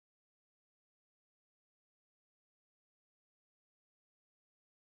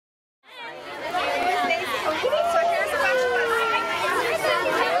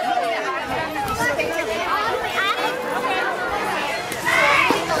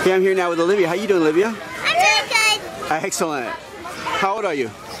Hey, I'm here now with Olivia. How you doing, Olivia? I'm doing good. Excellent. How old are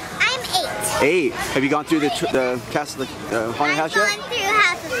you? I'm 8. 8. Have you gone through the castle, the haunted house yet? I've gone through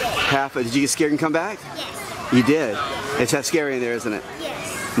half of it. Half. Did you get scared and come back? Yes. You did. It's that scary in there, isn't it?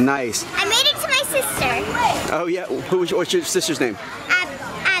 Yes. Nice. I made it to my sister. Oh yeah. What's your sister's name?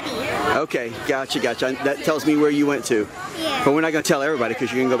 Abby. Okay. Gotcha. Gotcha. That tells me where you went to. Yeah. But we're not gonna tell everybody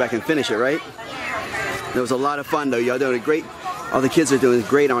because you're gonna go back and finish it, right? Yeah. It was a lot of fun though. Y'all doing a great. All the kids are doing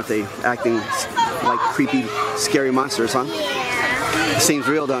great, aren't they? Acting like creepy, scary monsters, huh? Yeah. Seems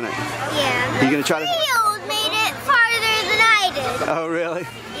real, don't it? Yeah. You gonna try to? Made it farther than I did. Oh really?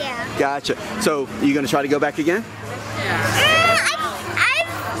 Yeah. Gotcha. So you gonna try to go back again? I've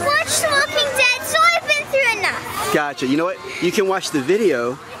watched Walking Dead, so I've been through enough. Gotcha. You know what? You can watch the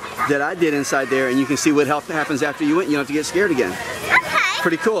video that I did inside there, and you can see what happens after you went. You don't have to get scared again. Okay.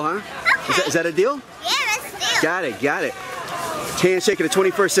 Pretty cool, huh? Okay. Is that a deal? Yeah, that's a deal. Got it. Got it. Handshake of the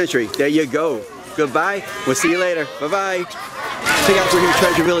 21st century. There you go. Goodbye. We'll see you later. Bye-bye. Hey guys, we're here at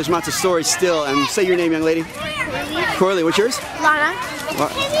Treasure Village Montessori still. And say your name, young lady. Corley. What's yours? Lana.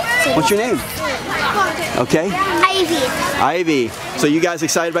 What's your name? Okay. Ivy. Ivy. So you guys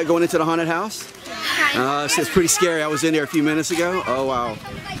excited about going into the haunted house? It's pretty scary. I was in there a few minutes ago. Oh wow.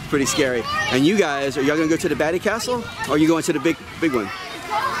 Pretty scary. And you guys, are y'all going to go to the Batty Castle? Or are you going to the big one?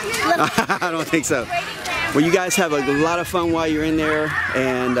 I don't think so. Well, you guys have a lot of fun while you're in there,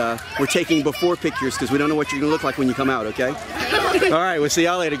 and we're taking before pictures because we don't know what you're going to look like when you come out, okay? All right, we'll see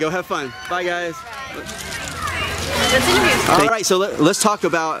y'all later. Go have fun. Bye, guys. All right, so let's talk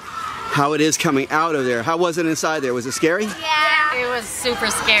about how it is coming out of there. How was it inside there? Was it scary? Yeah. It was super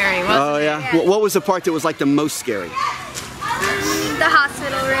scary, wasn't it? Oh, yeah? What was the part that was like the most scary? The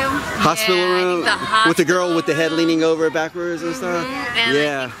hospital room. Hospital room? The hospital. With the girl with the head leaning over backwards and stuff? And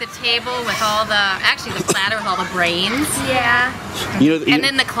I think the table with all actually the platter with all the brains. Yeah. And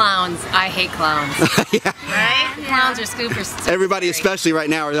then the clowns. I hate clowns. Yeah. Right? Yeah. Clowns are super Everybody, scary. especially right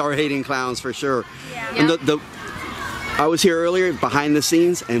now, are hating clowns for sure. Yeah. And I was here earlier behind the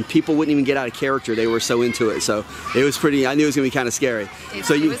scenes, and people wouldn't even get out of character. They were so into it. So it was pretty, I knew it was going to be kind of scary. It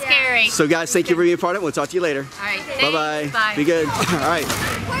was scary. So guys, thank you for being a part of it. We'll talk to you later. All right. Bye-bye. Bye. Be good. All right.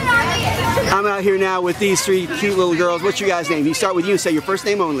 I'm out here now with these 3 cute little girls. What's your guys' name? You start with you and say your first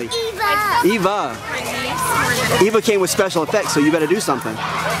name only. Eva. Eva. Eva came with special effects, so you better do something.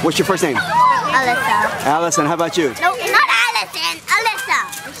 What's your first name? Alyssa. Allison. How about you? No, not Allison. Alyssa.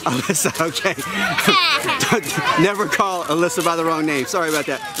 Alyssa, okay. Never call Alyssa by the wrong name. Sorry about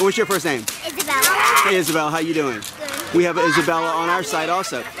that. What's your first name? Isabella. Hey Isabella, how you doing? Good. We have Isabella on our side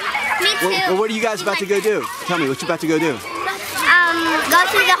also. Me too. Well, what are you guys about to go do? Tell me, what you about to go do? Go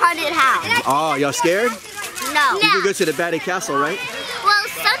to the haunted house. Oh, y'all scared? No. You can go to the Batty Castle, right? Well,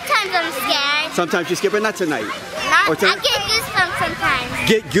 sometimes I'm scared. Sometimes you're scared, but not tonight. Or I get goosebumps sometimes.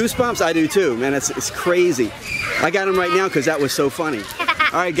 Get goosebumps? I do too, man. It's crazy. I got them right now because that was so funny.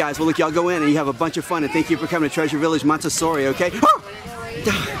 All right, guys. Well, look, y'all go in and you have a bunch of fun. And thank you for coming to Treasure Village Montessori, okay? Oh!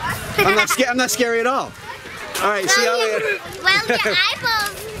 I'm not scary at all. All right, see y'all later. Well,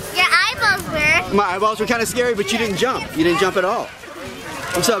 your eyeballs were. My eyeballs were kind of scary, but you didn't jump. You didn't jump at all.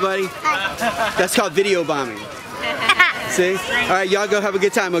 What's up, buddy? That's called video bombing. See? All right, y'all go have a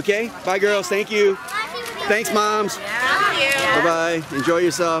good time, okay? Bye, girls. Thank you. Thanks, moms. Bye-bye. Enjoy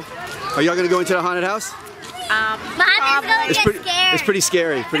yourself. Are y'all going to go into the haunted house? Mommy's going to get scared. It's pretty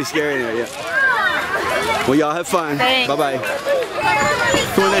scary. Pretty scary in there, yeah. Well, y'all have fun. Bye-bye.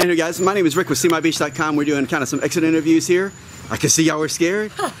 Come on in here, guys. My name is Rick with SeeMyBeach.com. We're doing kind of some exit interviews here. I can see y'all were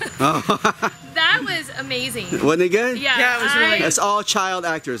scared. Oh. That was amazing. Wasn't it good? Yeah, it was really good. That's all child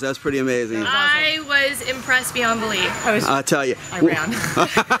actors. That's pretty amazing. I was impressed beyond belief. I'll tell you. I ran.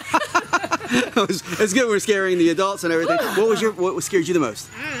 It's good we're scaring the adults and everything. What scared you the most?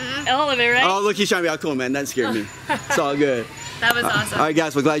 All of it, right? Oh, look, he's trying to be all cool, man. That scared me. It's all good. That was awesome. All right,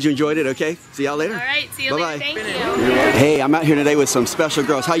 guys. We're glad you enjoyed it, okay? See y'all later. All right, see you Bye-bye. later. Thank you. Hey, I'm out here today with some special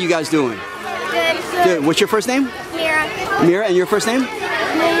girls. How you guys doing? Good. Good. What's your first name? Mira. Mira, and your first name?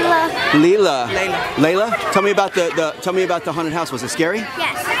 Layla. Leela. Layla? Tell me about the haunted house. Was it scary?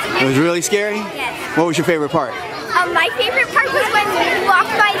 Yes. It was really scary? Yes. What was your favorite part? My favorite part was when we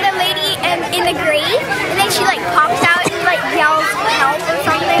walked by the lady in the grave, and then she like pops out and like yells help or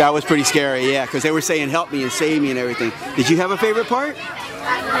something. That was pretty scary, yeah, because they were saying help me and save me and everything. Did you have a favorite part?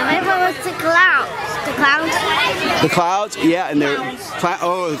 My favorite was the clouds. The clouds? The clouds? Yeah, and they're...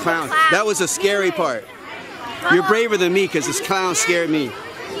 the clowns. That was a scary part. You're braver than me because this clown scared me.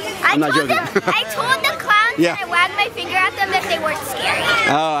 I'm not joking. I told the clowns Yeah. that I wagged my finger at them that they weren't scary.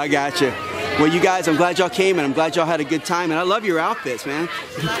 Oh, I got you. Well, you guys, I'm glad y'all came, and I'm glad y'all had a good time, and I love your outfits, man.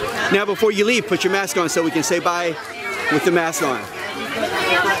 Now, before you leave, put your mask on so we can say bye with the mask on.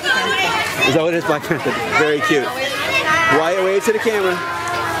 Is that what it is? Black Panther. Very cute. Wyatt, wave to the camera.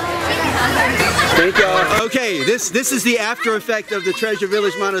 Thank y'all. Okay, this is the after effect of the Treasure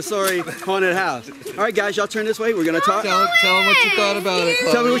Village Montessori haunted house. All right, guys, y'all turn this way. We're gonna talk. Tell them what you thought about it,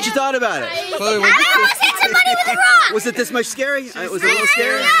 Chloe. Tell me what you thought about it. Chloe, I almost hit somebody with a rock. Was it this much scary? Was it a little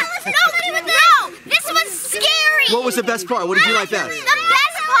scary? No, this was scary. What was the best part? What did you like best? The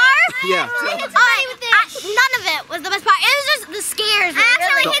best part? Yeah. None of it was the best part. It was just the scares. I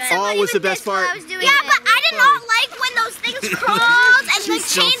actually hit somebody all was with the best this while part? I was doing it. But I did not like when those things crawled and the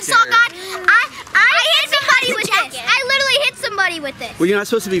so chainsaw scared. got. I hit somebody with this. I literally hit somebody with this. Well, you're not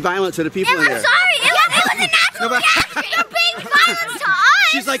supposed to be violent to the people in I'm there. sorry. It was a natural reaction. You're being violent to us.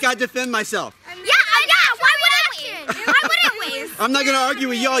 She's like, I defend myself. Yeah. Why would I win? Why wouldn't we? I'm not gonna argue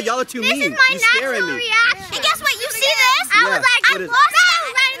with y'all. Y'all are too This mean. is my You're scaring natural me. reaction. And guess what? You see this? I Yeah. was like, I What is- lost it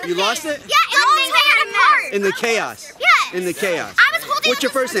right in the You face. lost it? Yeah, the thing they had a mark. In the chaos. Yes. In the chaos. I was holding. What's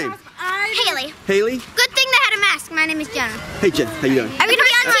your first name? Haley. Haley? Good thing they had a mask. My name is Jenna. Hey, Jen. How you doing? Are we gonna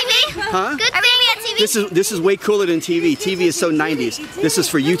be on TV? Huh? Good thing. Are we gonna be on TV? This is way cooler than TV. TV is so 90s. This is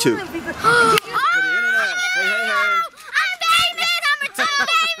for YouTube. Oh, Hey, hey, hey. I'm famous. I'm too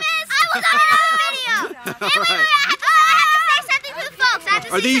famous. I was on another video. All right. I have to say something for the folks. I have to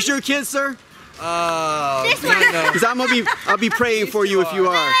Are say these something. your kids, sir? This one. Because I'll be praying for you if you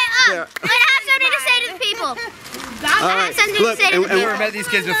are. Yeah. But I have something to say to the people. All I right. have something Look, to say to and- the and I've never people. met these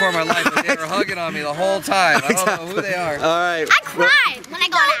kids before in my life, but they were hugging on me the whole time. I don't know who they are. All right. I cried when I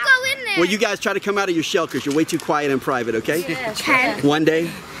got out. Go in there. Well, you guys try to come out of your shell because you're way too quiet and private, okay? Okay. One day,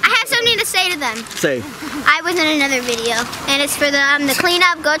 I have something to say to them. say, I was in another video, and it's for the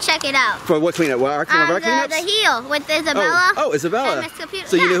cleanup. Go check it out. for what cleanup? Well, our The cleanups? heel with Isabella. Oh, Isabella. and Miss Computer.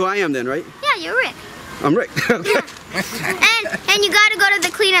 So you Yeah. know who I am then, right? Yeah, you're Rick. I'm Rick. And you gotta go to the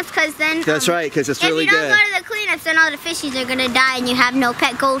cleanups because then. That's right, because it's If really you don't good. go to the cleanups, then all the fishies are gonna die, and you have no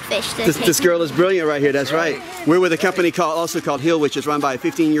pet goldfish to This take. girl is brilliant right here. That's right. We're with a company also called Hill, which is run by a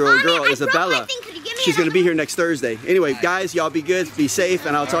 15-year-old Mommy, girl, I broke my Isabella. thing. Could you give me She's going to be here next Thursday. Anyway, guys, y'all be good, be safe,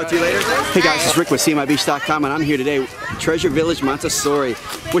 and I'll talk to you later. Hey guys, it's Rick with SeeMyBeach.com, and I'm here today, Treasure Village Montessori.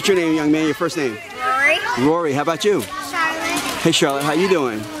 What's your name, young man? Your first name? Rory. Rory. How about you? Charlotte. Hey Charlotte, how you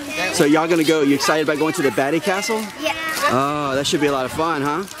doing? So y'all gonna go? You excited about going to the Batty Castle? Yeah. Oh, that should be a lot of fun,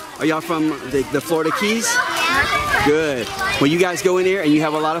 huh? Are y'all from the Florida Keys? Good. Well, you guys go in there and you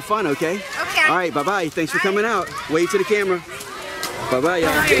have a lot of fun, okay? Okay. All right, bye-bye. Thanks for coming out. Wave to the camera. Bye-bye,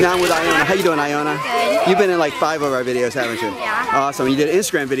 y'all. Now I'm with Iona. How you doing, Iona? Good. You've been in like 5 of our videos, haven't you? Yeah. Awesome. You did an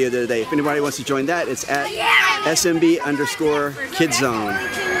Instagram video the other day. If anybody wants to join that, it's at SMB_KidZone.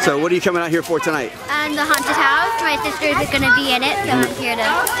 So what are you coming out here for tonight? The haunted house. My sisters are gonna be in it, so I'm here to.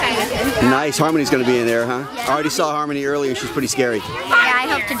 Nice. Harmony's going to be in there, huh? I already saw Harmony earlier. She's pretty scary. Yeah, I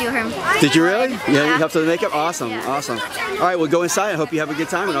hope to do her. Did you really? Yeah, you Yeah. helped with the makeup? Awesome, awesome. All right, well, go inside. I hope you have a good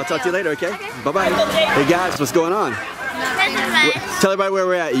time, and I'll talk to you later, okay? Bye-bye. Hey, guys, what's going on? Tell everybody where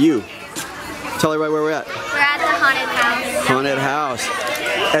we're at. You. Tell everybody where we're at. We're at the haunted house. Haunted house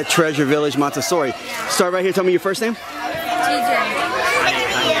at Treasure Village Montessori. Start right here. Tell me your first name.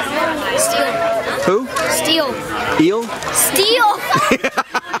 Steel. Who? Steel. Eel? Steel.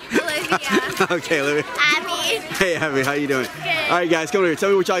 Olivia. Okay, Olivia. Abby. Hey, Abby, how you doing? All right, guys, come over here. Tell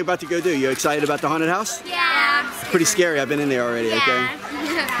me what y'all about to go do. You excited about the haunted house? Yeah. Pretty scary. I've been in there already, okay?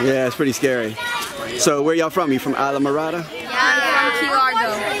 Yeah. Yeah, it's pretty scary. So where y'all from? You from Isla Mirada? I'm from Key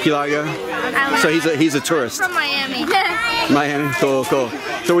Largo. Key Largo? So he's a tourist. From Miami. Miami? Cool, cool.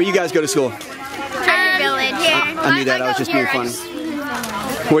 So where you guys go to school? Treasure Village. Here. I knew that. I was just being funny.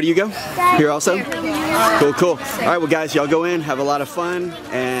 Where do you go? Here also? Cool, cool. All right, well, guys, y'all go in, have a lot of fun,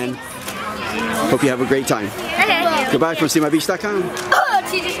 and hope you have a great time. Okay. Goodbye from SeeMyBeach.com.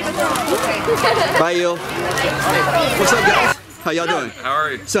 Bye, Eel. What's up, guys? How y'all doing? How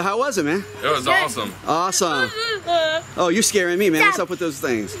are you? So how was it, man? It was awesome. Awesome. Oh, you're scaring me, man. What's up with those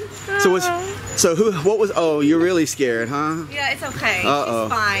things? What was, oh, you're really scared, huh? Yeah, it's okay. Uh-oh.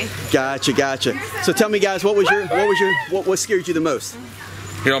 It's fine. Gotcha. So tell me, guys, what scared you the most?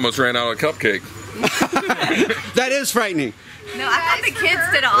 He almost ran out of cupcake. That is frightening. No, I thought the kids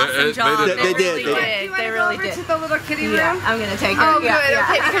did an awesome They job. did. They did. They really did. To the little kitty room? Yeah, I'm gonna take it. Oh, yeah, good. yeah.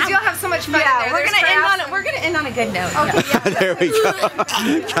 Okay, because you'll have so much fun Yeah, in there. we're There's gonna end crafts. on it. We're gonna end on a good note. There we go.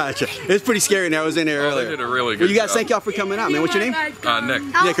 Gotcha. It's pretty scary now. I was in there Oh, they earlier. did a really Well, good you guys, job. thank y'all for coming out, man. What's your name? Nick.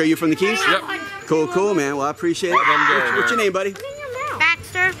 Nick, are you from the Keys? Yep. Cool, man. Well, I appreciate it. Let them go, What's your man. name, buddy?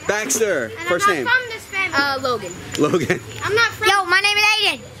 Baxter. Baxter. First name? from this family. Logan. Logan. I'm not from. Yo, my name is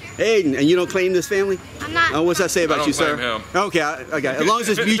Aiden. Aiden, and you don't claim this family? I'm not. Oh, what's that say about don't you, sir? claim him. Okay, okay. As long as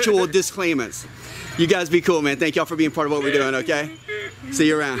it's mutual disclaimers. You guys be cool, man. Thank y'all for being part of what we're doing, okay? See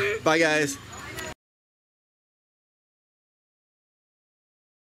you around. Bye, guys.